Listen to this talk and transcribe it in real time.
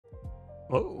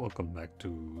Hello, welcome back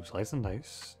to Slice and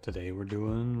Dice. Today we're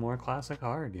doing more classic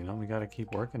hard, we gotta keep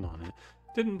working on it.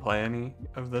 Didn't play any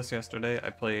of this yesterday. I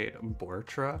played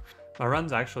Bortra. My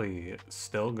run's actually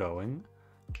still going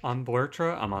on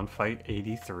Bortra. I'm on fight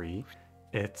 83.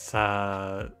 It's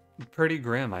pretty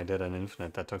grim. I did an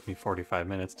infinite that took me 45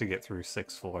 minutes to get through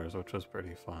 6 floors, which was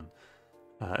pretty fun.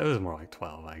 It was more like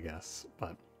 12, I guess.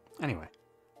 But anyway,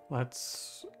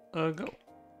 let's go.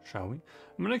 Shall we?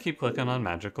 I'm gonna keep clicking on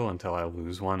magical until I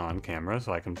lose one on camera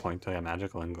so I can point to a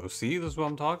magical and go, see, this is what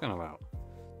I'm talking about.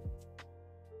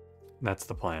 That's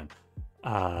the plan.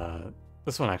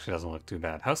 This one actually doesn't look too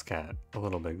bad. House Cat, a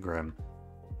little bit grim.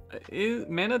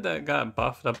 Mana that got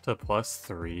buffed up to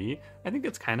 +3. I think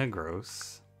it's kind of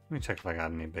gross. Let me check if I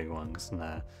got any big ones.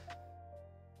 Nah.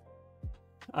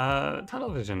 Tunnel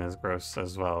Vision is gross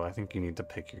as well. I think you need to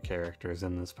pick your characters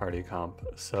in this party comp.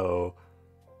 So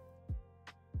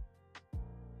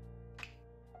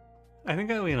I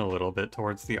think I lean a little bit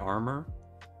towards the armor.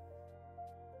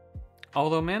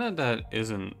 Although mana debt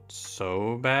isn't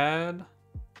so bad.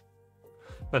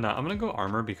 But no, I'm gonna go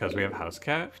armor because we have House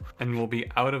Cat and we'll be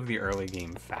out of the early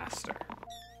game faster.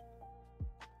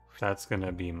 That's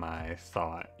gonna be my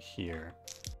thought here.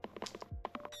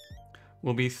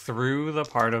 We'll be through the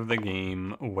part of the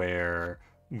game where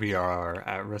we are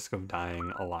at risk of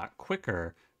dying a lot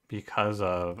quicker because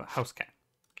of House Cat,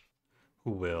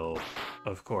 who will,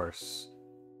 of course,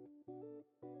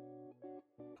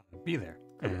 be there,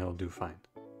 and he'll do fine.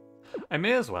 I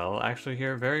may as well, actually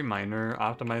here, very minor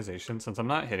optimization, since I'm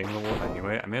not hitting the wolf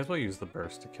anyway, I may as well use the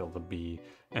burst to kill the bee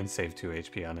and save 2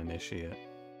 HP on Initiate.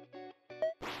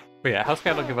 But yeah, House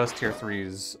Cat will give us tier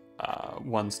 3s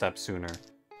one step sooner.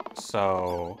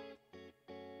 So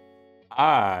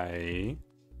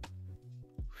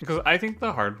because I think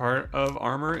the hard part of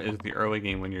armor is the early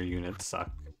game when your units suck.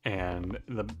 And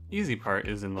the easy part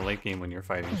is in the late game when you're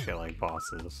fighting shit like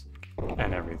bosses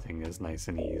and everything is nice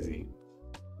and easy.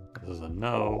 This is a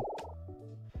no.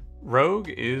 Rogue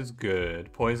is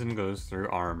good. Poison goes through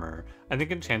armor. I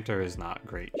think Enchanter is not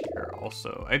great here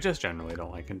also. I just generally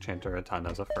don't like Enchanter a ton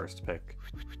as a first pick.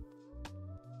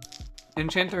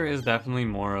 Enchanter is definitely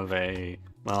more of a,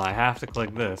 well, I have to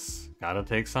click this. Gotta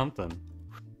take something.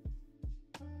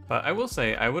 But I will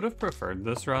say, I would have preferred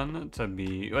this run to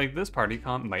be, like, this party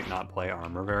comp might not play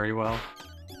armor very well.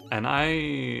 And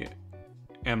I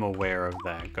am aware of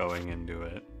that going into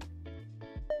it.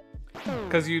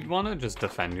 Because you'd want to just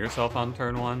defend yourself on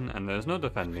turn 1, and there's no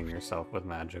defending yourself with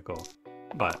magical.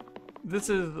 But this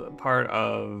is part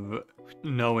of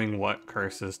knowing what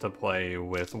curses to play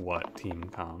with what team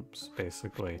comps,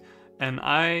 basically. And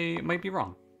I might be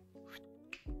wrong.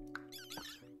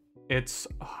 It's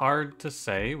hard to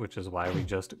say, which is why we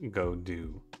just go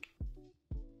do.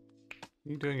 What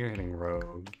are you doing? You're hitting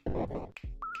rogue.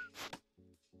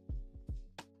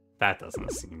 That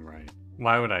doesn't seem right.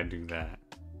 Why would I do that?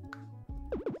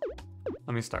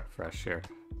 Let me start fresh here.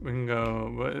 We can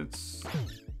go, but it's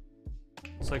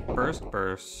like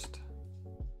burst.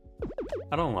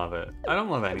 I don't love it. I don't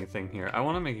love anything here. I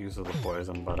want to make use of the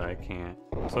poison, but I can't.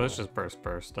 So it's just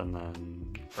burst, and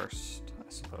then burst, I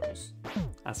suppose.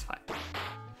 That's fine.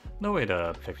 No way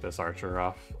to pick this archer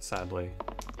off, sadly.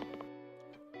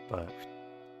 But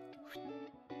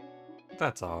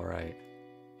that's alright.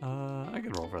 I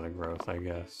can roll for the growth, I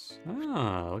guess.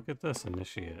 Ah, look at this,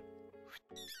 Initiate.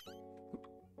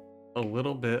 A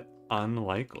little bit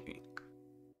unlikely.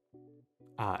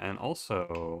 And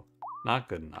also not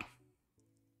good enough.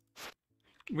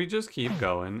 We just keep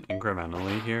going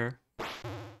incrementally here.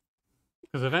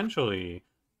 Because eventually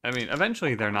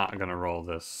they're not gonna roll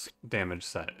this damage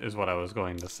set, is what I was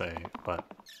going to say, but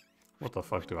what the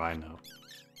fuck do I know?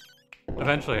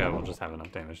 Eventually I will just have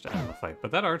enough damage to end the fight,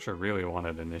 but that archer really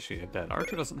wanted Initiate dead.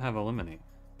 Archer doesn't have Eliminate,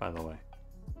 by the way.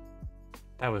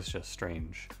 That was just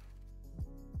strange.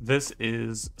 This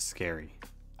is scary.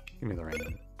 Give me the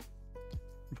random.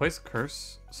 Replace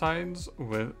curse sides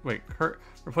with,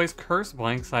 replace curse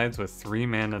blank sides with 3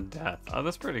 mana death. Oh,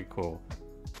 that's pretty cool.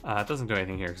 It doesn't do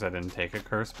anything here because I didn't take a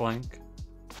curse blank,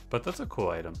 but that's a cool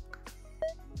item.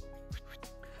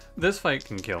 This fight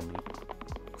can kill me,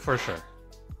 for sure.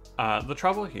 The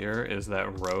trouble here is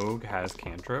that Rogue has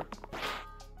cantrip,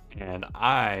 and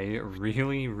I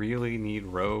really need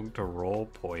Rogue to roll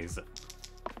poison.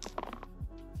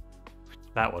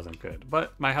 That wasn't good,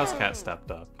 but my House Cat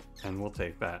stepped up, and we'll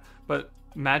take that. But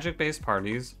magic-based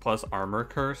parties plus armor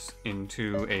curse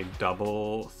into a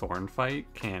double thorn fight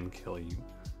can kill you.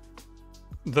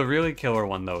 The really killer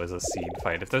one, though, is a seed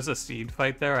fight. If there's a seed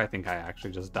fight there, I think I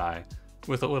actually just die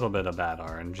with a little bit of bad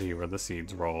RNG where the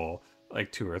seeds roll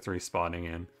like 2 or 3 spawning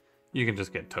in. You can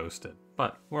just get toasted,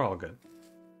 but we're all good.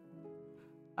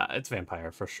 It's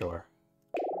vampire for sure.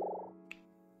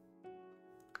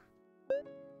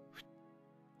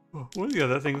 One of the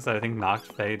other things that I think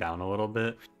knocked Faye down a little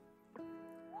bit,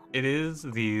 it is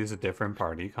these different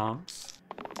party comps.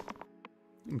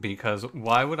 Because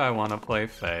why would I want to play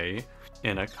Faye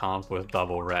in a comp with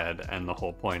double red and the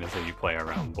whole point is that you play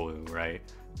around blue, right?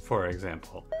 For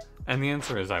example. And the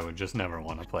answer is I would just never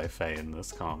want to play Faye in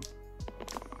this comp.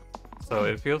 So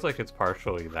it feels like it's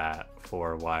partially that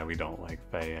for why we don't like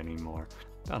Faye anymore.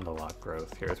 Down to lock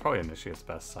growth here. It's probably Initiate's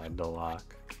best side to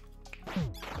lock.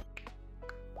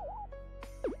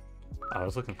 I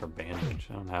was looking for bandage.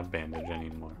 I don't have bandage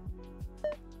anymore.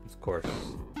 Of course.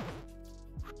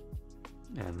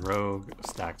 And Rogue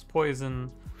stacks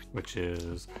poison, which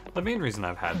is the main reason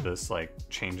I've had this like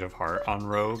change of heart on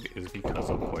Rogue is because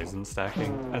of poison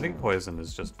stacking. I think poison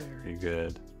is just very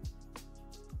good.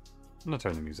 I'm gonna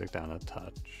turn the music down a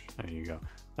touch. There you go.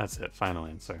 That's it. Final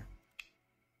answer.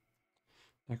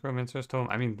 Necromancer's Tome.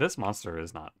 I mean, this monster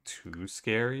is not too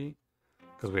scary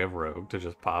because we have Rogue to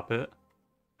just pop it.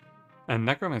 And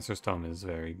Necromancer's Tome is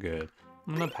very good.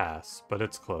 I'm gonna pass, but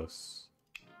it's close.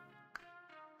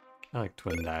 I like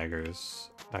twin daggers.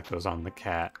 That goes on the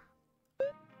cat.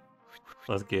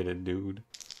 Let's get it, dude.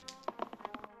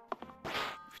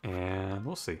 And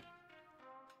we'll see.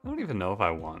 I don't even know if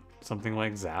I want something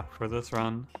like Zap for this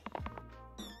run.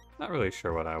 Not really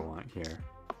sure what I want here.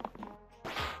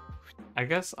 I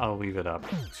guess I'll leave it up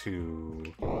to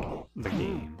the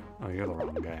game. Oh, you're the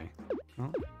wrong guy.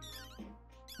 Oh.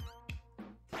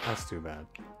 That's too bad.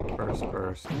 First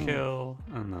burst, kill,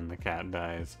 and then the cat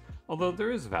dies. Although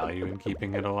there is value in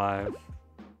keeping it alive.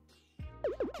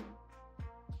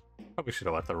 Probably should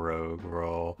have let the rogue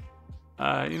roll.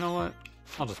 You know what?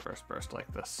 I'll just first burst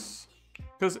like this.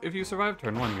 Because if you survive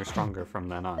turn 1, you're stronger from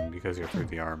then on because you're through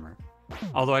the armor.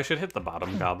 Although I should hit the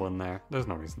bottom goblin there. There's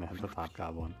no reason to hit the top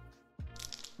goblin.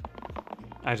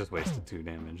 I just wasted 2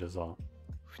 damage is all.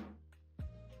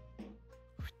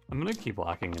 I'm gonna keep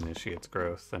blocking Initiate's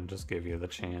growth and just give you the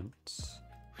chance.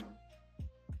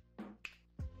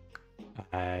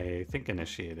 I think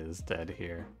Initiate is dead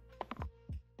here.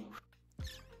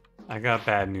 I got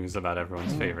bad news about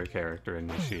everyone's favorite character,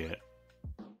 Initiate.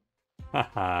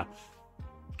 Haha.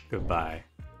 Goodbye.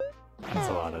 That's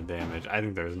a lot of damage. I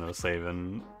think there's no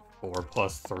saving 4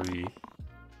 plus 3.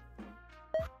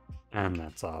 And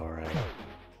that's alright.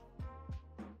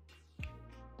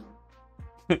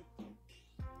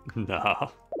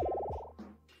 No.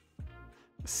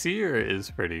 Seer is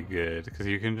pretty good, because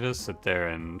you can just sit there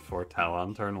and foretell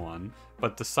on turn 1,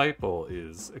 but Disciple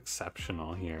is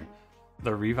exceptional here.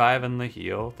 The revive and the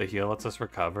heal lets us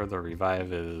recover, the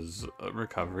revive is a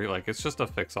recovery, like it's just a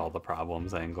fix all the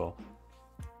problems angle.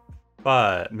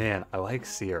 But, man, I like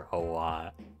Seer a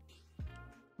lot.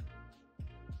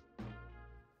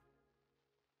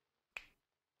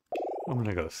 I'm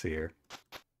gonna go Seer.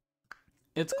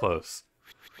 It's close.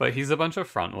 But he's a bunch of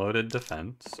front-loaded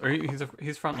defense, or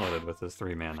he's front-loaded with his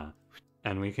 3 mana.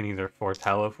 And we can either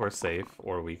foretell if we're safe,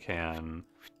 or we can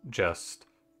just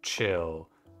chill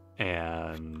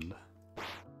and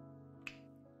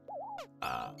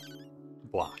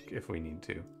block if we need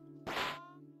to.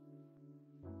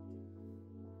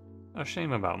 A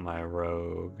shame about my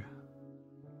rogue.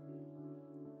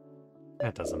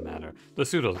 That doesn't matter. The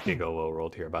pseudo's Giga low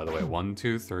rolled here, by the way. 1,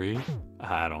 2, 3.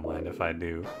 I don't mind if I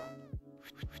do.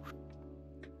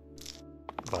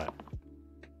 But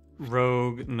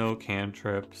rogue, no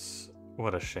cantrips.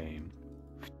 What a shame.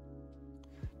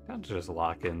 Got to just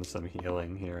lock in some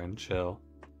healing here and chill.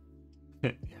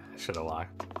 Yeah, I should have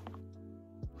locked.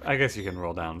 I guess you can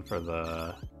roll down for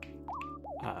the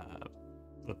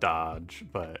dodge,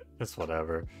 but it's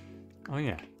whatever. Oh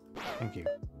yeah, thank you.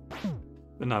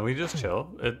 But no, we just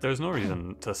chill. There's no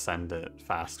reason to send it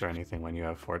fast or anything when you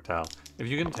have foretell. If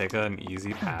you can take an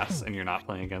easy pass and you're not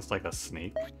playing against like a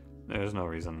snake, there's no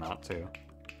reason not to.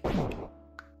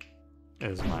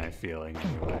 Is my feeling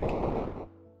anyway.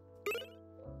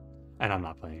 And I'm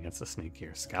not playing against a snake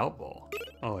here. Scout Bowl.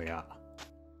 Oh yeah.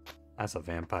 That's a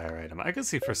vampire item. I could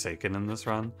see Forsaken in this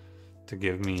run to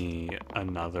give me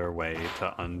another way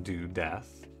to undo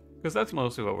death. Because that's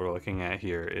mostly what we're looking at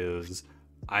here is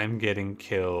I'm getting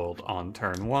killed on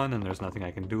turn 1 and there's nothing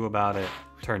I can do about it.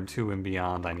 Turn 2 and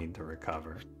beyond, I need to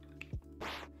recover.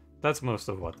 That's most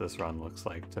of what this run looks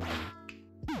like to me.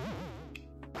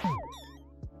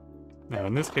 Now,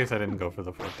 in this case, I didn't go for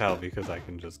the foretell because I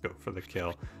can just go for the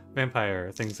kill.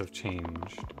 Vampire, things have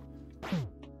changed,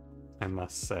 I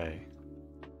must say.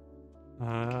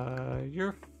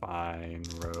 You're fine,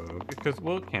 Rogue, because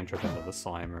we'll cantrip into the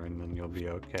Slimer and then you'll be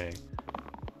okay.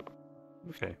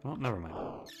 Okay, well, never mind.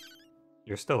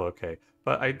 You're still okay.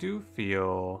 But I do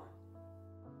feel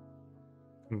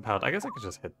compelled. I guess I could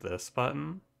just hit this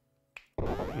button.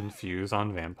 Infuse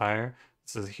on Vampire.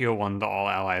 This is heal 1 to all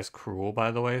allies cruel,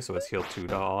 by the way, so it's heal 2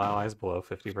 to all allies below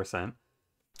 50%.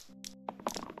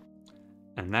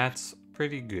 And that's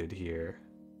pretty good here.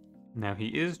 Now he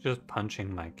is just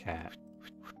punching my cat.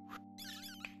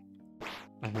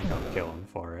 I think I'll kill him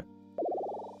for it.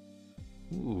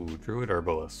 Ooh, Druid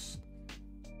Herbalist.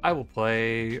 I will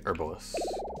play Herbalist.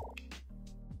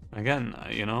 Again,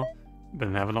 you know,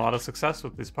 been having a lot of success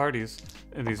with these parties,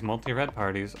 these multi-red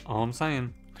parties. All I'm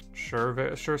saying,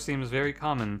 sure seems very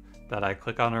common that I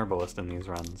click on Herbalist in these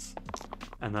runs.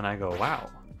 And then I go, wow,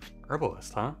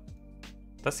 Herbalist, huh?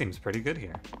 That seems pretty good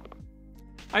here.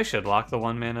 I should lock the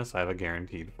 1 mana so I have a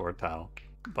guaranteed foretell,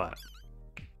 but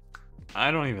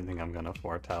I don't even think I'm gonna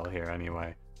foretell here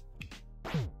anyway.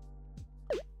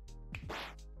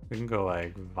 We can go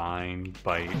like Vine,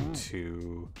 Bite,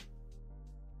 2,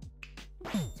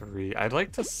 3. I'd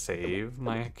like to save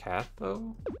my cat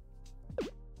though.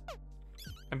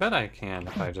 I bet I can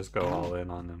if I just go all in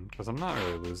on him, because I'm not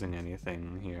really losing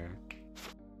anything here.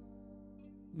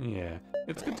 Yeah,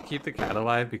 it's good to keep the cat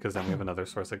alive because then we have another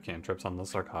source of cantrips on the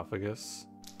sarcophagus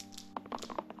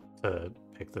to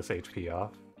pick this HP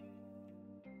off.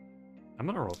 I'm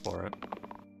gonna roll for it.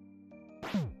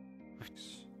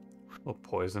 Nice. A little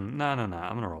poison. No, I'm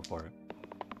gonna roll for it.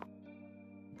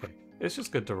 Okay, it's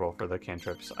just good to roll for the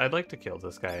cantrips. I'd like to kill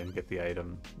this guy and get the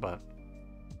item, but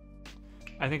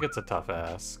I think it's a tough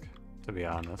ask, to be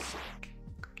honest.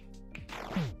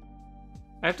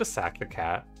 I have to sack the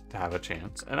cat to have a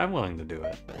chance, and I'm willing to do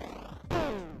it.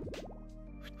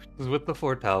 Because with the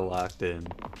foretell locked in,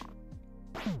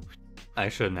 I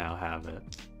should now have it.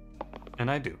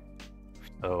 And I do.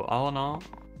 So all in all,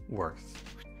 worth.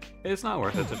 It's not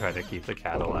worth it to try to keep the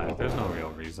cat alive. There's no real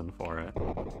reason for it.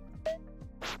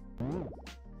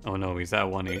 Oh no, he's at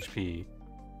 1 HP.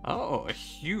 Oh, a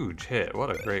huge hit. What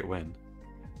a great win.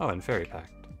 Oh, and Fairy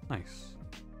Pact. Nice.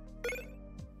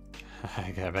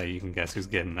 I bet you can guess who's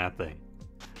getting that thing.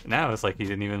 Now it's like he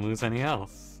didn't even lose any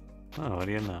health. Oh, what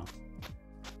do you know?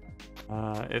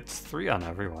 It's 3 on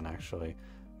everyone, actually.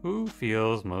 Who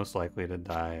feels most likely to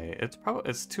die?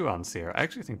 It's 2 on Seer. I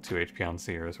actually think 2 HP on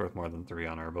Seer is worth more than 3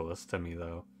 on Herbalist to me,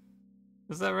 though.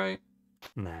 Is that right?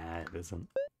 Nah, it isn't.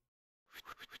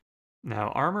 Now,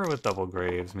 armor with double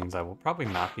graves means I will probably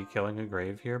not be killing a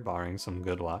grave here, barring some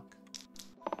good luck.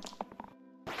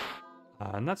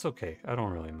 And that's okay. I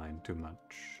don't really mind too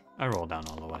much. I roll down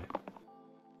all the way.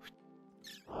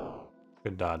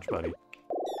 Good dodge, buddy.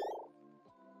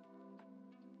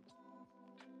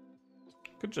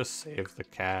 Could just save the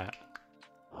cat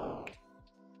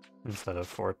instead of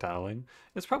foretelling.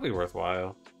 It's probably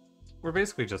worthwhile. We're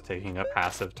basically just taking a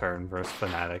passive turn versus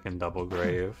Fanatic and Double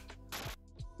Grave,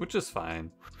 which is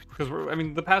fine. Because I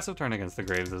mean, the passive turn against the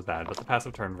Graves is bad, but the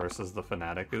passive turn versus the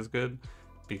Fanatic is good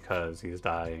because he's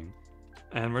dying.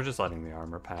 And we're just letting the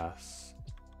armor pass.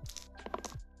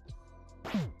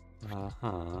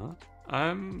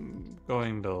 I'm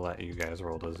going to let you guys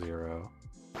roll to 0.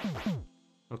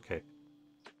 Okay.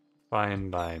 Fine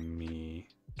by me.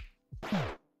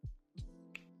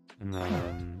 And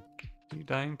then... Are you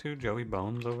dying to? Joey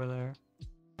Bones over there?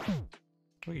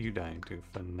 Who are you dying to?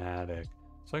 Fanatic.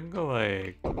 So I can go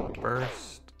like...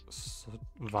 Burst...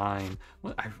 Vine...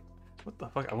 What the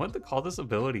fuck? I want to call this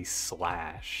ability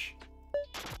Slash.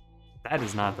 That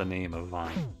is not the name of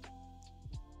Vine.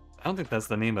 I don't think that's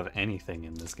the name of anything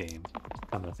in this game,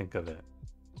 come to think of it.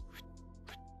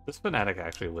 This Fanatic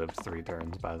actually lived 3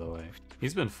 turns, by the way.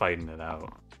 He's been fighting it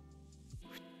out.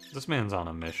 This man's on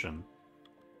a mission.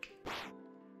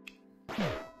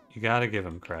 You gotta give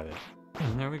him credit.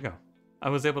 And there we go. I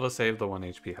was able to save the 1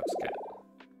 HP house cat.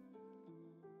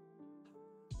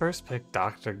 First pick,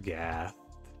 Dr. Gath.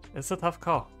 It's a tough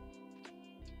call.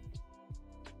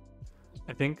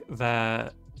 I think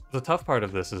that the tough part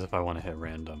of this is if I want to hit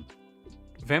random.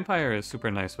 Vampire is super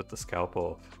nice with the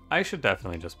scalpel. I should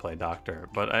definitely just play Doctor,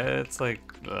 but it's like,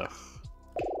 ugh.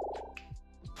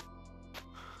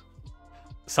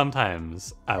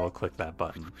 Sometimes I will click that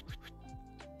button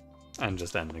and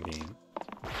just end the game,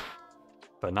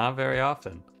 but not very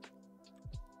often.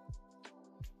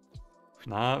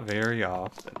 Not very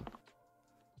often.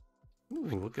 Ooh,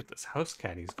 look at this house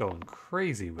cat. He's going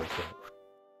crazy with it.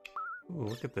 Ooh,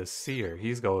 look at this Seer.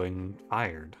 He's going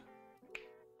fired.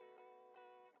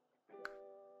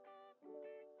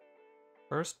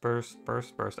 Burst, burst,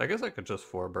 burst, burst. I guess I could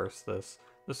just 4-burst this.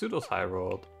 The Pseudo's high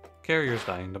rolled. Carrier's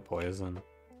dying to poison.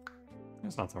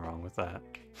 There's nothing wrong with that.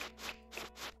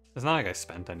 It's not like I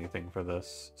spent anything for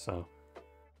this, so...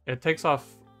 It takes off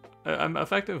I'm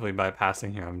effectively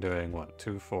bypassing here. I'm doing what,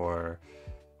 2, 4,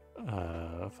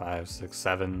 5, 6,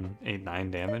 7, 8,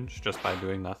 9 damage just by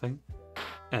doing nothing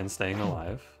and staying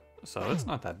alive. So it's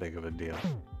not that big of a deal.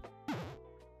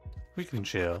 We can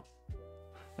chill.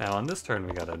 Now on this turn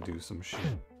we gotta do some shit.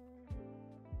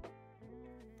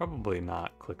 Probably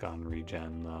not click on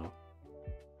regen though.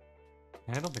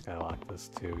 I don't think I locked this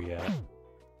too yet.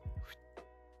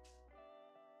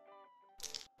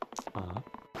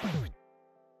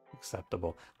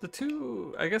 Acceptable. The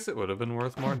 2, I guess it would have been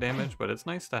worth more damage, but it's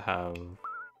nice to have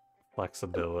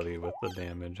flexibility with the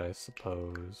damage, I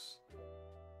suppose.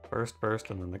 First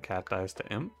burst and then the cat dies to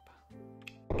imp.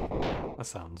 That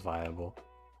sounds viable.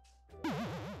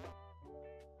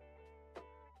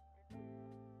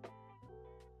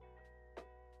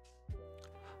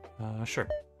 Sure.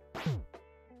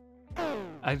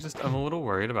 I'm a little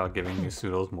worried about giving these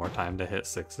Pseudos more time to hit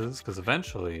 6s, because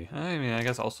eventually, I mean, I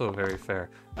guess also very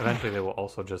fair, eventually they will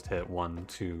also just hit 1,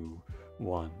 2,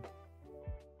 1.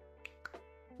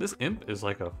 This imp is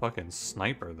like a fucking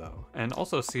sniper though, and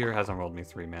also Seer hasn't rolled me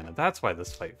 3 mana. That's why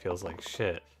this fight feels like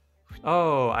shit.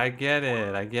 Oh, I get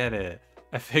it,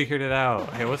 I figured it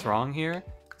out. Hey, what's wrong here?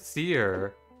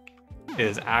 Seer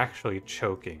is actually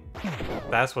choking.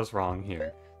 That's what's wrong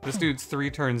here. This dude's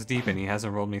 3 turns deep and he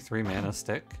hasn't rolled me 3 mana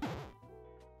stick?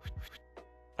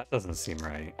 That doesn't seem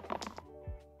right.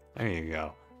 There you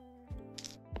go.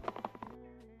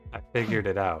 I figured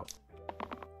it out.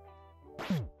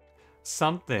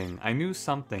 I knew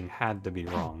something had to be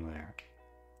wrong there.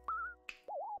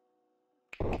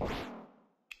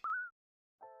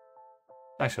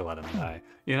 I should let him die.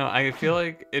 You know, I feel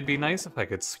like it'd be nice if I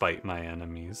could spite my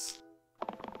enemies.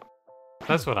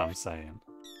 That's what I'm saying.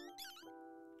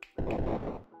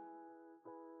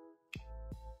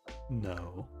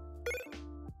 No.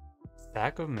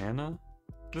 Stack of mana?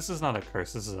 This is not a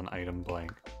curse, this is an item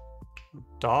blank.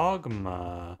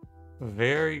 Dogma.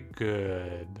 Very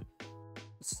good.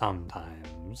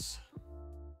 Sometimes.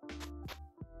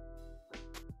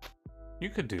 You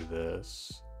could do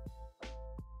this.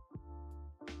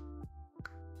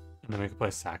 And then we could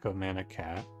play Sack of Mana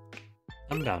Cat.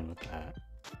 I'm down with that.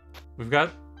 We've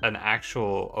got an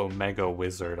actual Omega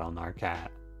Wizard on our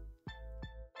cat.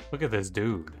 Look at this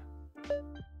dude.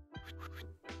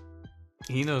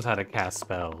 He knows how to cast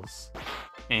spells.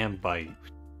 And bite.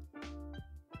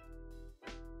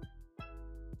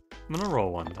 I'm gonna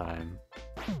roll one time.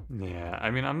 Yeah,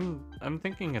 I mean, I'm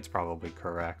thinking it's probably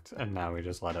correct, and now we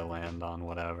just let it land on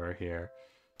whatever here.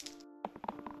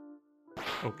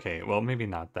 Okay, well, maybe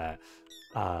not that.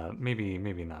 Maybe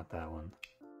not that one.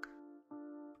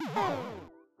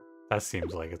 That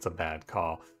seems like it's a bad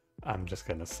call. I'm just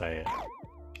gonna say it.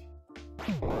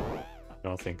 I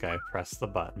don't think I pressed the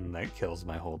button that kills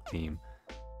my whole team.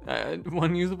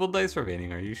 1 usable dice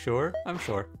remaining, are you sure? I'm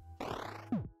sure.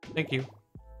 Thank you.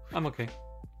 I'm okay.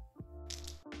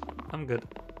 I'm good.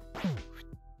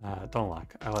 Don't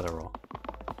lock. I let it roll.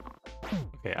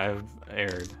 Okay, I've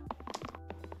erred.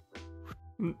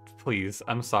 Please,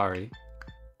 I'm sorry.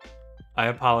 I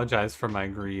apologize for my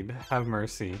greed. Have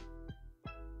mercy.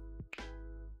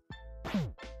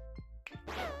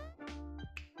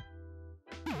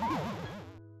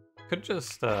 Could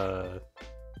just, 4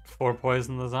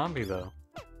 poison the zombie, though.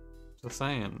 Just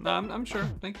saying. No, I'm sure.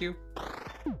 Thank you.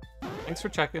 Thanks for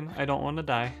checking. I don't want to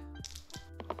die.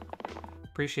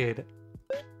 Appreciate it.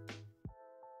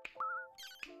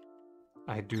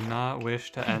 I do not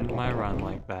wish to end my run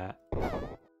like that.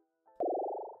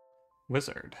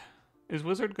 Wizard. Is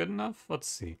Wizard good enough? Let's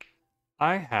see.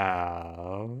 I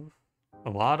have a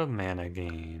lot of mana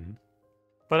gain,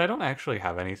 but I don't actually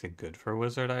have anything good for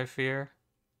Wizard, I fear.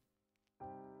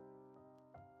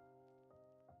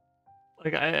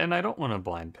 Like, and I don't want to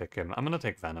blind pick him. I'm gonna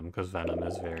take Venom, because Venom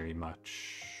is very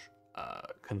much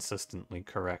consistently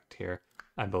correct here,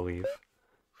 I believe.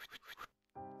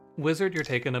 Wizard, you're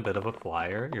taking a bit of a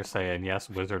flyer. You're saying, yes,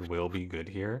 Wizard will be good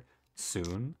here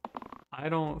soon. I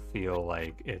don't feel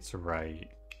like it's right,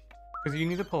 because you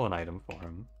need to pull an item for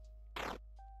him.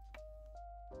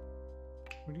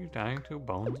 What are you dying to?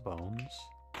 Bones?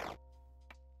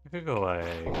 I could go,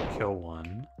 like, kill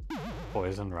 1.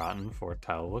 Poison, Rotten,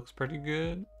 Foretell looks pretty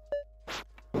good.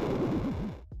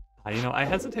 You know, I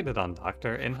hesitated on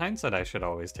Doctor. In hindsight, I should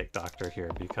always take Doctor here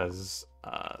because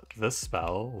this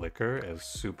spell, Liquor, is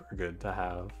super good to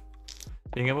have.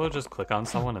 Being able to just click on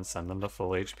someone and send them to full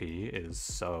HP is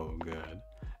so good.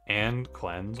 And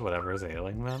cleanse whatever is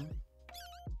ailing them.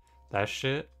 That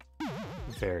shit,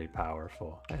 very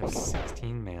powerful. I have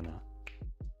 16 mana.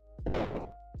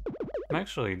 I'm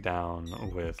actually down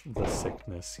with the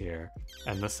sickness here,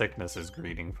 and the sickness is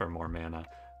greeting for more mana.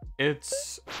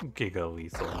 It's Giga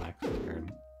Lethal next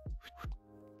turn.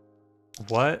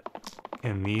 What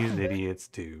can these idiots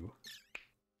do?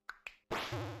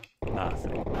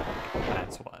 Nothing.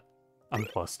 That's what. I'm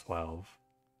plus 12.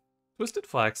 Twisted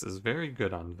Flax is very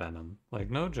good on Venom.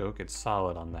 Like, no joke, it's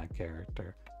solid on that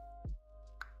character.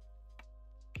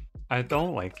 I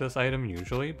don't like this item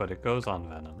usually, but it goes on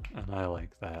Venom, and I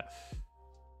like that.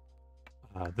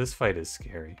 This fight is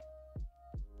scary.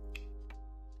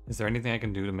 Is there anything I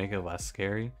can do to make it less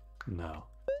scary? No.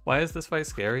 Why is this fight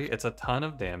scary? It's a ton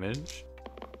of damage,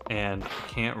 and I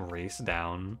can't race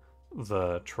down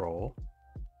the troll.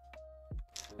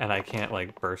 And I can't,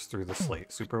 like, burst through the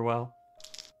slate super well.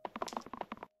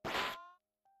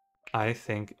 I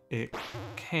think it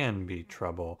can be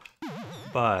trouble,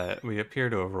 but we appear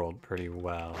to have rolled pretty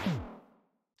well.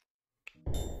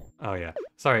 Oh yeah,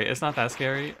 sorry, it's not that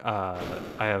scary. I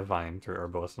have Vine through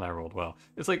Herbalist and I rolled well.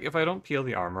 It's like, if I don't peel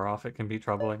the armor off, it can be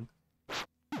troubling.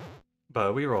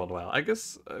 But we rolled well. I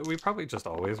guess we probably just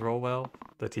always roll well.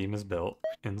 The team is built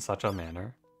in such a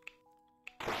manner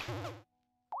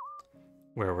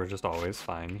where we're just always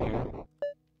fine here.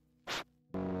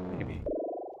 Maybe.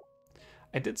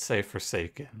 I did say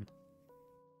Forsaken.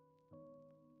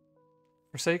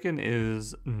 Forsaken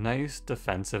is nice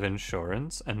defensive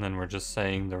insurance, and then we're just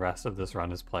saying the rest of this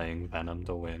run is playing Venom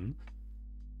to win.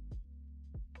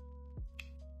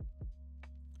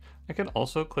 I can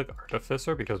also click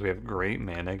Artificer because we have great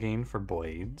mana gain for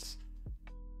Blades.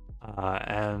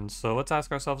 And so let's ask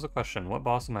ourselves a question. What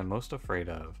boss am I most afraid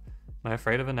of? Am I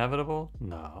afraid of Inevitable?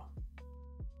 No.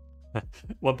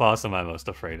 What boss am I most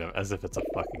afraid of? As if it's a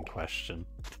fucking question.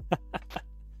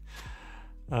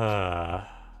 For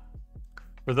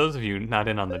those of you not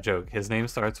in on the joke, his name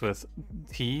starts with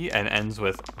T and ends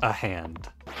with a hand.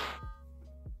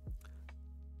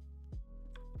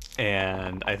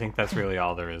 And I think that's really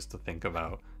all there is to think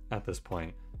about at this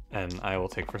point. And I will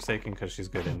take Forsaken because she's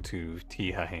good into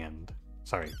T a hand.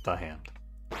 Sorry, the hand.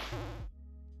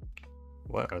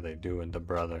 What are they doing to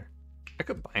brother? I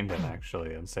could bind him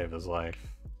actually and save his life.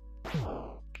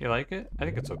 You like it? I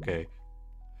think it's okay.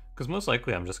 Because most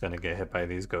likely I'm just going to get hit by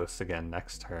these ghosts again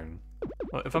next turn.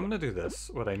 Well, if I'm going to do this,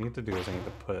 what I need to do is I need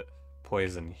to put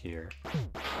poison here.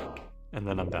 And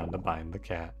then I'm down to bind the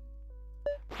cat.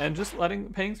 And just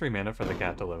paying 3 mana for the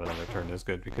cat to live another turn is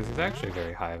good because he's actually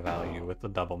very high value with the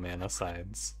double mana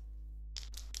sides.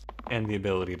 And the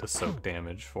ability to soak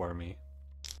damage for me.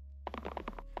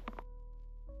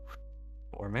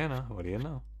 4 mana, what do you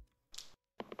know?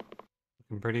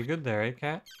 Looking pretty good there, eh,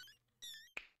 cat?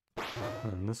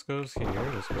 And this goes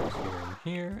here, this goes here and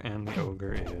here, and the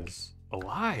ogre is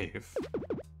alive!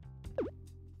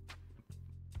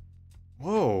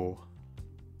 Whoa!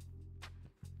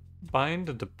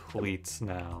 Bind depletes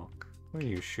now. What are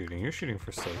you shooting? You're shooting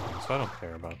Forsaken, so I don't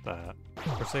care about that.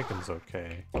 Forsaken's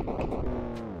okay.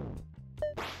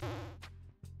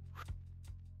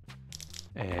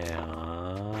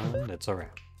 And it's a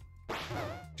wrap.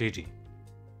 GG.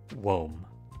 Whoam.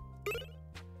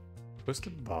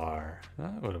 Twisted Bar.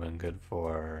 That would have been good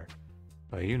for...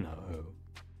 well, you know who.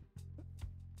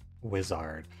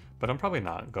 Wizard. But I'm probably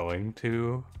not going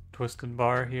to Twisted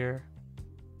Bar here.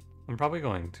 I'm probably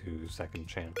going to Second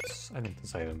Chance. I think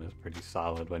this item is pretty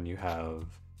solid when you have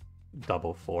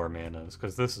double 4 manas,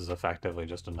 because this is effectively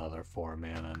just another 4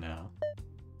 mana now.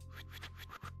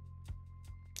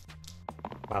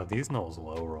 Wow, these gnolls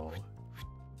low roll.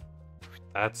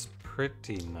 That's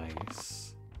pretty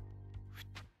nice.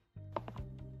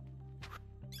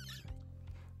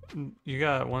 You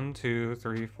got 1, 2,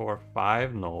 3, 4,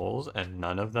 5 gnolls, and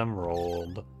none of them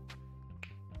rolled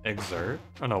Exert.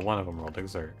 Oh no, one of them rolled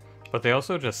Exert. But they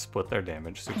also just split their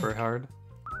damage super hard.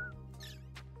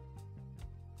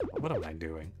 What am I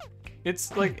doing?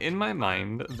 It's like, in my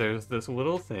mind, there's this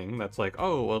little thing that's like,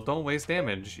 oh, well, don't waste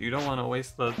damage. You don't want to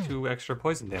waste the 2 extra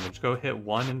poison damage. Go hit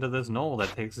 1 into this gnoll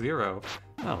that takes 0.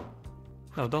 No.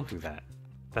 No, don't do that.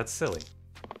 That's silly.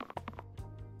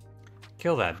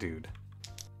 Kill that dude.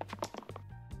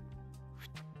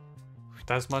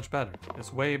 That's much better.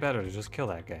 It's way better to just kill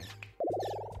that guy.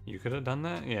 You could have done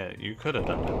that? Yeah, you could have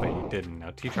done that, but you didn't.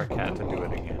 Now teach our cat to do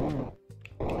it again.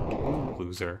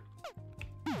 Loser.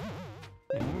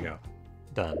 There you go.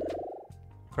 Done.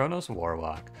 Chronos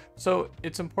Warlock. So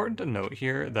it's important to note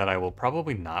here that I will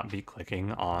probably not be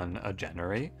clicking on a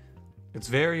generate. It's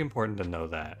very important to know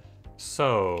that.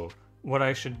 So what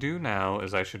I should do now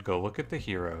is I should go look at the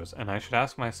heroes and I should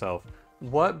ask myself,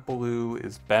 what blue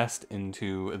is best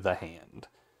into the hand?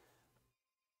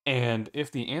 And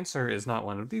if the answer is not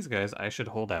one of these guys, I should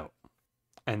hold out.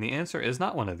 And the answer is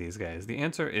not one of these guys. The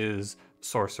answer is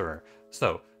Sorcerer.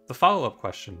 So the follow-up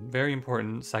question, very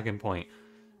important second point.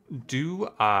 Do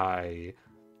I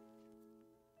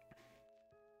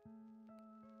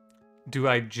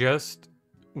just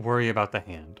worry about the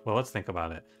hand? Well, let's think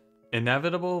about it.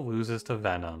 Inevitable loses to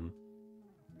Venom.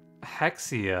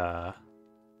 Hexia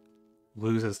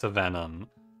loses to Venom.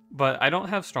 But I don't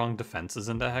have strong defenses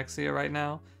into Hexia right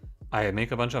now. I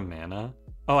make a bunch of mana.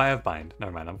 Oh, I have Bind.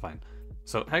 Never mind, I'm fine.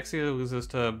 So Hexia loses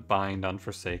to Bind on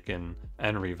Forsaken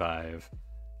and Revive.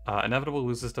 Inevitable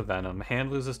loses to Venom.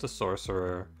 Hand loses to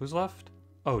Sorcerer. Who's left?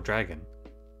 Oh, Dragon.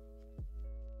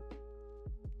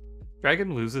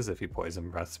 Dragon loses if he Poison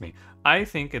Breaths me. I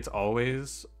think it's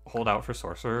always hold out for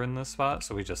Sorcerer in this spot,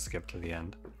 so we just skip to the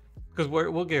end. Because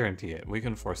we'll guarantee it. We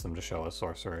can force them to show a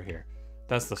Sorcerer here.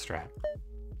 That's the strat.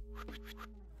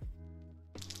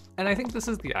 And I think this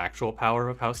is the actual power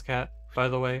of Housecat, by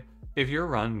the way. If your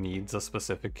run needs a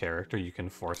specific character, you can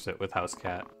force it with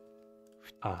Housecat.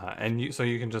 So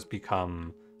you can just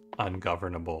become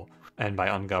ungovernable. And by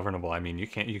ungovernable, I mean you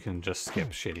can just skip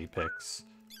shitty picks.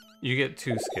 You get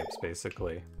 2 skips,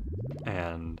 basically.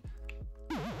 And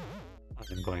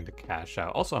I'm going to cash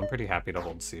out. Also, I'm pretty happy to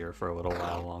hold Seer for a little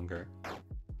while longer.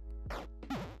 I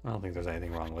don't think there's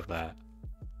anything wrong with that.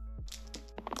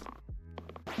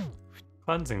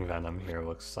 Cleansing Venom here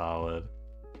looks solid.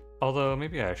 Although,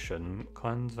 maybe I shouldn't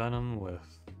cleanse Venom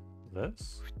with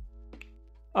this.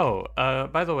 Oh,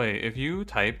 by the way, if you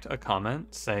typed a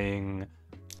comment saying,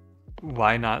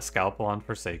 why not Scalpel on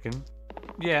Forsaken?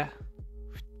 Yeah,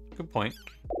 good point.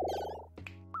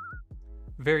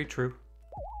 Very true.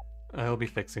 I'll be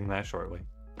fixing that shortly.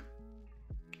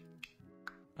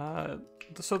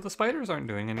 So the spiders aren't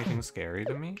doing anything scary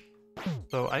to me,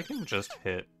 so I can just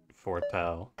hit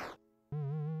Foretell.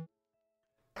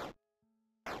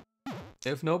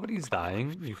 If nobody's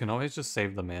dying, you can always just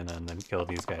save the mana and then kill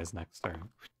these guys next turn.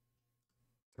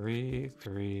 3,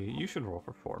 3. You should roll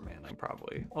for 4 mana,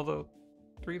 probably. Although,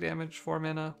 3 damage, 4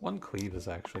 mana. 1 cleave is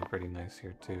actually pretty nice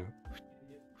here, too.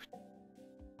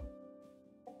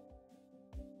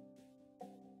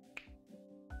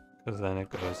 Because then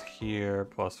it goes here,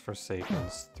 plus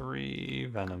Forsaken's 3.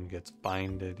 Venom gets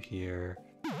binded here.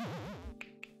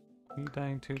 Are you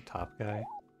dying too, top guy?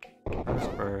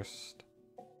 First.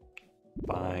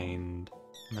 Bind.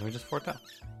 And then we just Foretell.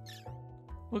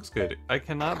 Looks good. I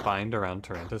cannot bind around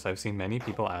Torrentus. I've seen many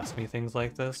people ask me things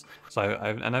like this, so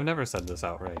I've never said this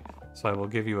outright. So I will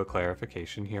give you a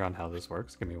clarification here on how this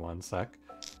works. Give me 1 sec.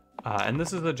 And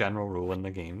this is the general rule in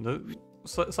the game.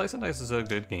 Slice and Dice is a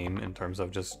good game in terms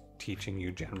of just teaching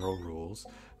you general rules.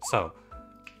 So,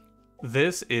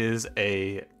 this is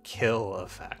a kill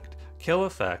effect. Kill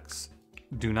effects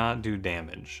do not do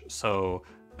damage. So,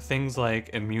 things like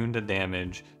immune to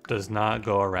damage does not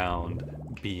go around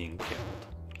being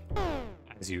killed,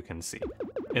 as you can see.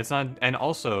 It's not, and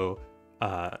also,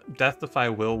 Death Defy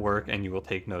will work and you will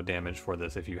take no damage for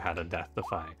this if you had a Death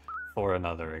Defy, for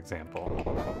another example.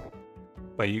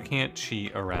 But you can't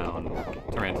cheat around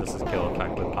Torrentus' kill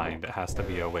effect with Bind. It has to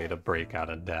be a way to break out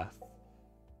of death.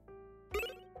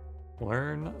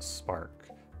 Learn Spark.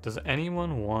 Does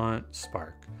anyone want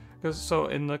Spark? Because so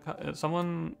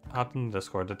someone hopped in the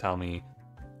Discord to tell me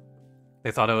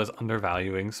they thought I was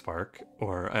undervaluing Spark,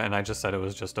 and I just said it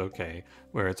was just okay,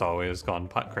 where it's always gone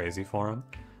crazy for him.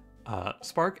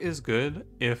 Spark is good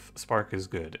if Spark is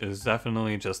good. It is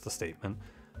definitely just a statement.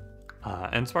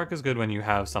 And Spark is good when you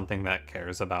have something that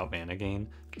cares about mana gain.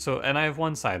 So, and I have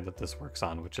one side that this works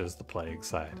on, which is the Plague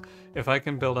side. If I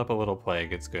can build up a little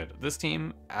Plague, it's good. This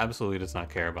team absolutely does not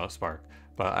care about Spark,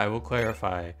 but I will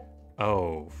clarify.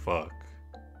 Oh, fuck.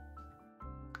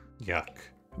 Yuck.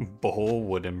 Bowl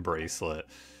Wooden Bracelet.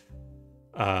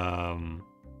 Wow,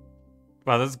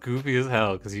 that's goofy as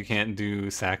hell, because you can't do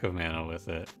Sack of Mana with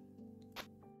it.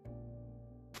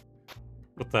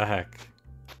 What the heck?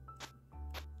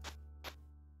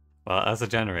 Well, that's a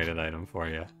generated item for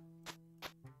you.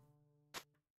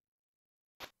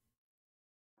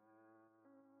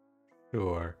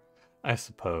 Sure, I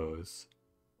suppose.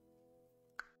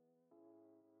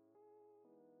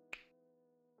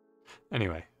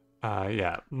 Anyway,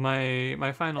 yeah,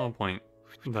 my final point,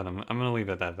 that I'm gonna leave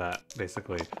it at that,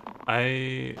 basically.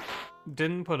 I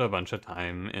didn't put a bunch of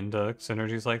time into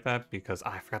synergies like that because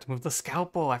I forgot to move the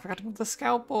scalpel! I forgot to move the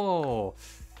scalpel!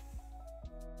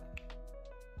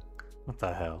 What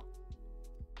the hell?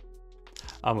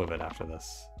 I'll move it after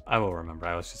this. I will remember.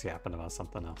 I was just yapping about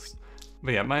something else.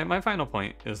 But yeah, my final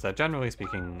point is that generally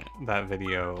speaking, that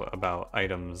video about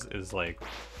items is like,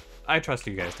 I trust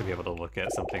you guys to be able to look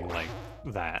at something like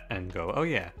that and go, oh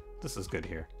yeah, this is good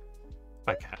here.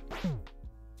 By Cat.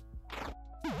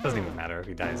 Doesn't even matter if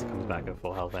he dies, he comes back at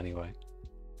full health anyway.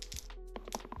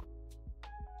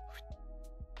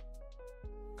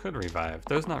 could revive.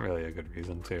 There's not really a good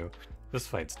reason to. This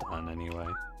fight's done anyway.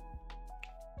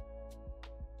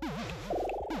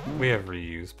 We have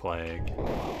reuse Plague.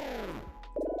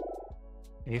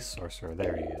 Ace Sorcerer,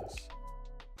 there he is.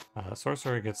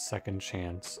 Sorcerer gets second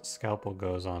chance. Scalpel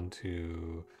goes on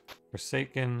to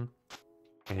Forsaken.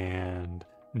 And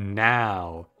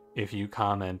now, if you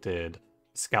commented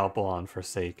Scalpel on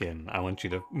Forsaken, I want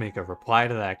you to make a reply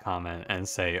to that comment and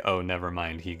say, oh, never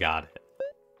mind, he got it.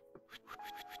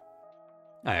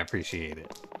 I appreciate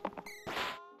it.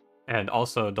 And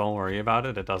also, don't worry about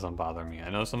it, it doesn't bother me. I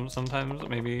know sometimes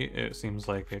maybe it seems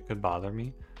like it could bother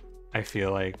me. I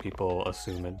feel like people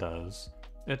assume it does.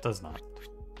 It does not.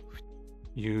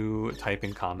 You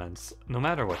typing comments, no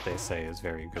matter what they say, is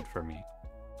very good for me.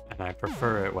 And I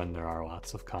prefer it when there are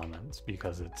lots of comments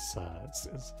because it's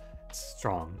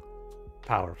strong,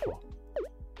 powerful.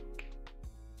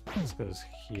 This goes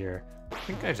here. I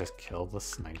think I just killed the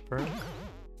sniper.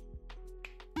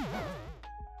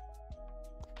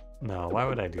 No, why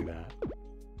would I do that?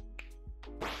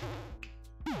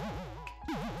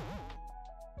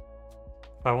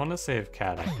 If I want to save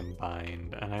Cat, I can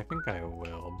bind, and I think I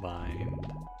will bind.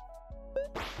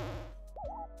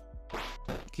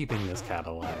 Keeping this cat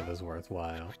alive is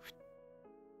worthwhile.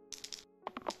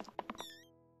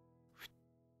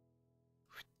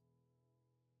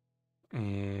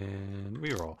 And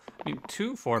we roll. I mean,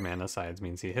 2 4-mana sides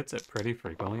means he hits it pretty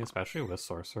frequently, especially with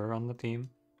Sorcerer on the team.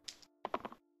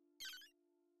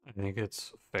 I think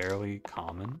it's fairly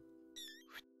common.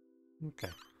 Okay,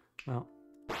 well,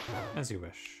 as you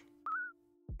wish.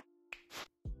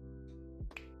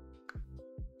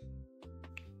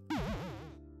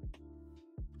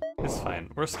 It's fine.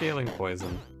 We're scaling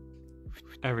poison.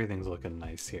 Everything's looking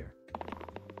nice here.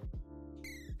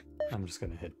 I'm just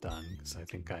gonna hit done, because I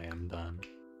think I am done.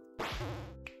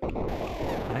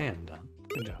 I am done.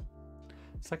 Good job.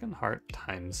 Second Heart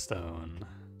Timestone.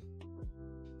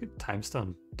 You could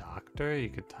Timestone Doctor, you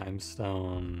could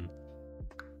Timestone...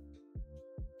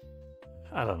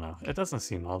 I don't know. It doesn't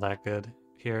seem all that good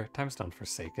here. Timestone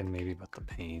Forsaken maybe, but the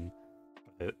pain.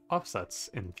 But it offsets,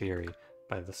 in theory,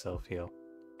 by the self-heal.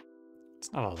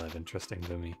 It's not all that interesting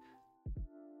to me.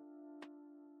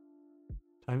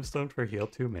 Timestone for heal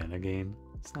 2 mana gain.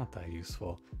 It's not that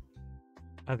useful.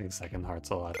 I think Second Heart's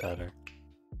a lot better.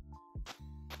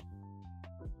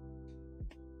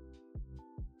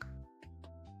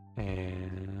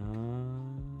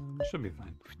 And should be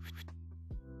fine.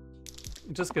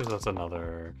 It just gives us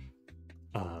another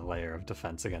layer of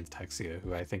defense against Hexia,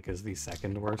 who I think is the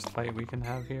second worst fight we can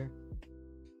have here.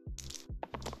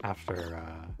 After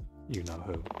you know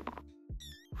who.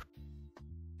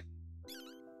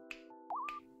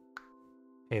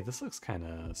 Hey, this looks kind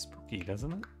of spooky,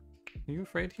 doesn't it? Are you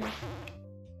afraid here?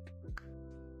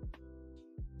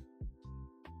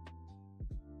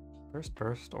 First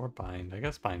burst or bind? I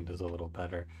guess bind is a little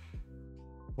better.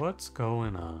 What's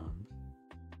going on?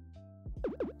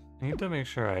 I need to make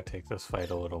sure I take this fight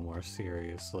a little more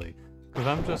seriously. Because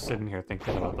I'm just sitting here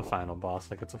thinking about the final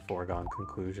boss like it's a foregone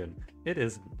conclusion. It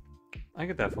isn't. I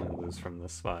could definitely lose from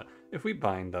this spot. If we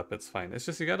bind up, it's fine. It's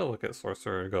just you gotta look at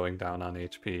Sorcerer going down on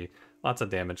HP. Lots of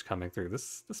damage coming through.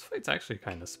 This fight's actually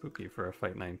kind of spooky for a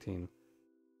fight 19.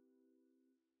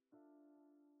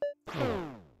 Oh.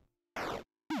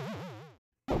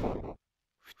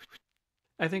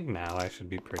 I think now I should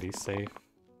be pretty safe,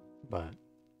 but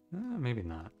maybe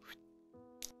not.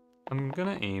 I'm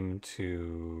gonna aim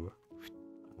to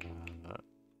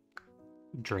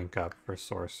drink up for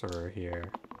Sorcerer here.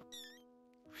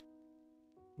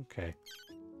 Okay,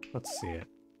 let's see it.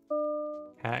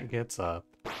 Cat gets up.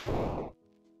 I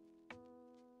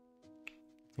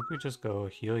think we just go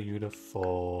heal you to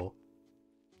full.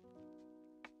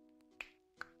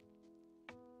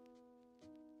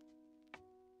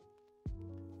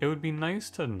 It would be nice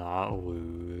to not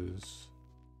lose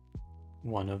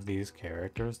one of these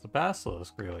characters. The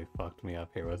Basilisk really fucked me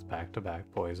up here with back-to-back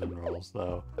poison rolls,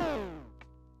 though.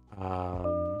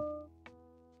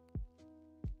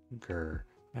 Grr.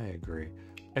 I agree.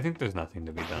 I think there's nothing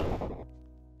to be done.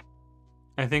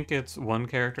 I think it's one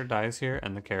character dies here,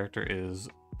 and the character is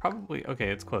probably... Okay,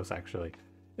 it's close, actually.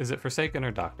 Is it Forsaken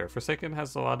or Doctor? Forsaken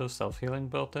has a lot of self-healing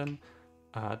built in.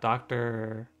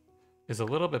 Doctor is a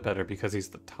little bit better because he's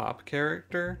the top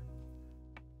character.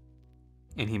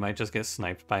 And he might just get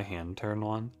sniped by hand turn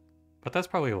 1. But that's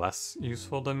probably less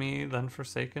useful to me than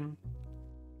Forsaken.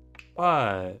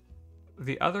 But...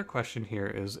 the other question here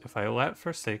is, if I let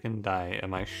Forsaken die,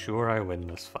 am I sure I win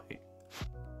this fight?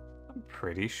 I'm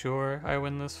pretty sure I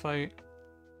win this fight.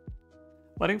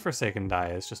 Letting Forsaken die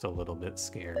is just a little bit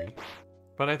scary,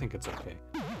 but I think it's okay.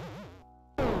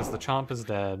 Because the Chomp is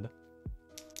dead.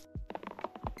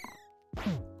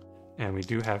 And we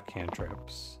do have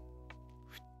cantrips.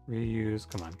 Reuse.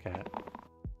 Come on, cat.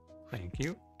 Thank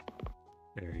you.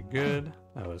 Very good.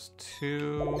 That was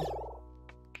 2,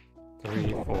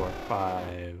 3, 4,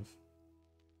 5.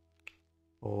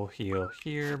 Full heal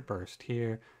here, burst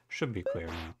here. Should be clear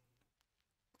now.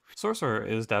 Sorcerer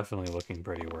is definitely looking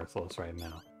pretty worthless right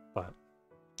now, but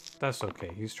that's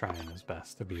okay. He's trying his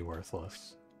best to be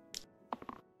worthless.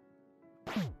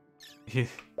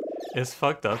 It's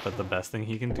fucked up that the best thing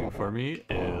he can do for me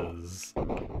is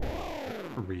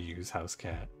reuse House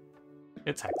Cat.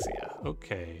 It's Hexia.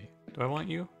 Okay. Do I want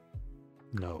you?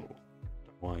 No. Do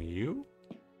I want you?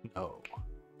 No.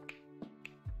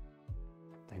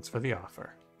 Thanks for the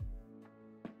offer.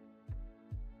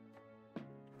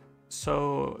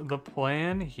 So the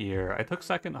plan here, I took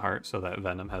Second Heart so that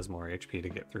Venom has more HP to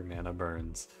get through mana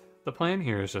burns. The plan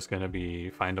here is just going to be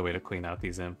find a way to clean out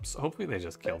these imps. Hopefully they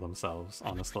just kill themselves,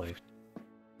 honestly.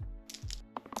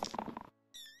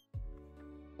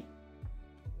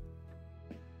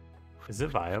 Is it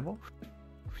viable,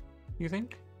 you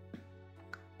think?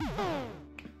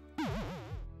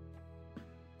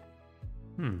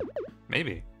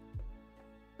 Maybe.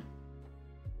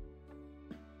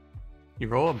 You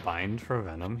roll a bind for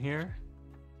Venom here?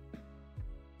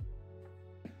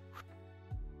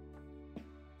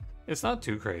 It's not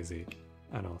too crazy,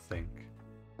 I don't think.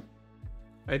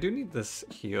 I do need this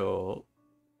heal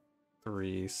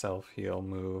 3 self-heal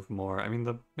move more. I mean,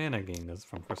 the mana gain is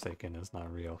from Forsaken is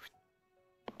not real.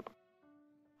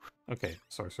 Okay,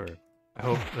 Sorcerer. I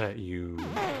hope that you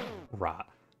rot.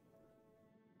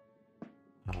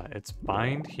 It's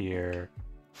bind here,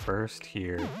 burst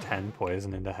here, 10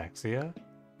 poison into Hexia.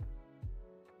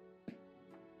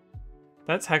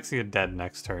 That's Hexia dead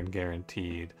next turn,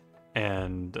 guaranteed.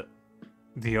 And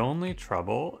the only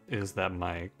trouble is that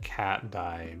my cat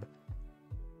died.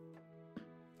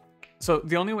 So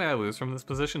the only way I lose from this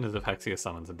position is if Hexia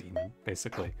summons a demon,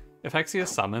 basically. If Hexia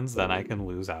summons, then I can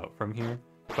lose out from here.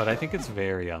 But I think it's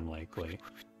very unlikely,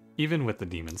 even with the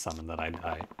demon summon, that I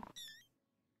die.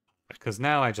 Because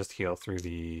now I just heal through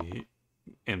the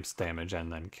imp's damage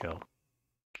and then kill.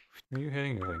 Are you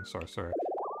hitting? You're hitting Sorcerer.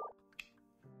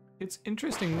 It's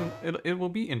interesting. It will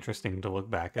be interesting to look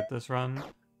back at this run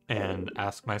and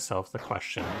ask myself the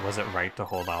question, was it right to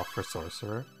hold off for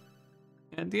Sorcerer?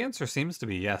 And the answer seems to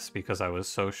be yes, because I was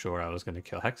so sure I was going to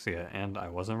kill Hexia, and I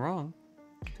wasn't wrong,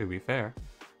 to be fair.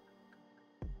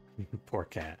 Poor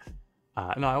cat.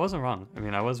 No, I wasn't wrong. I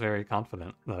mean, I was very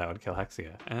confident that I would kill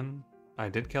Hexia, and I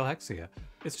did kill Hexia.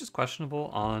 It's just questionable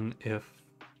on if...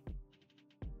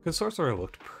 Because Sorcerer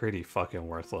looked pretty fucking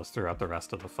worthless throughout the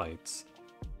rest of the fights.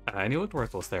 And he looked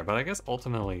worthless there, but I guess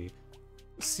ultimately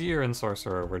Seer and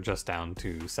Sorcerer were just down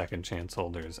to second chance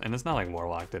holders, and it's not like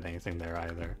Warlock did anything there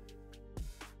either.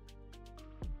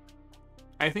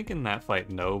 I think in that fight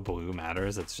no blue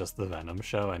matters, it's just the Venom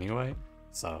show anyway,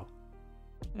 so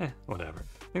whatever.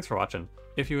 Thanks for watching.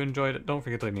 If you enjoyed it, don't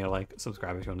forget to leave me a like,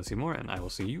 subscribe if you want to see more, and I will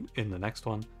see you in the next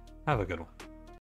one. Have a good one.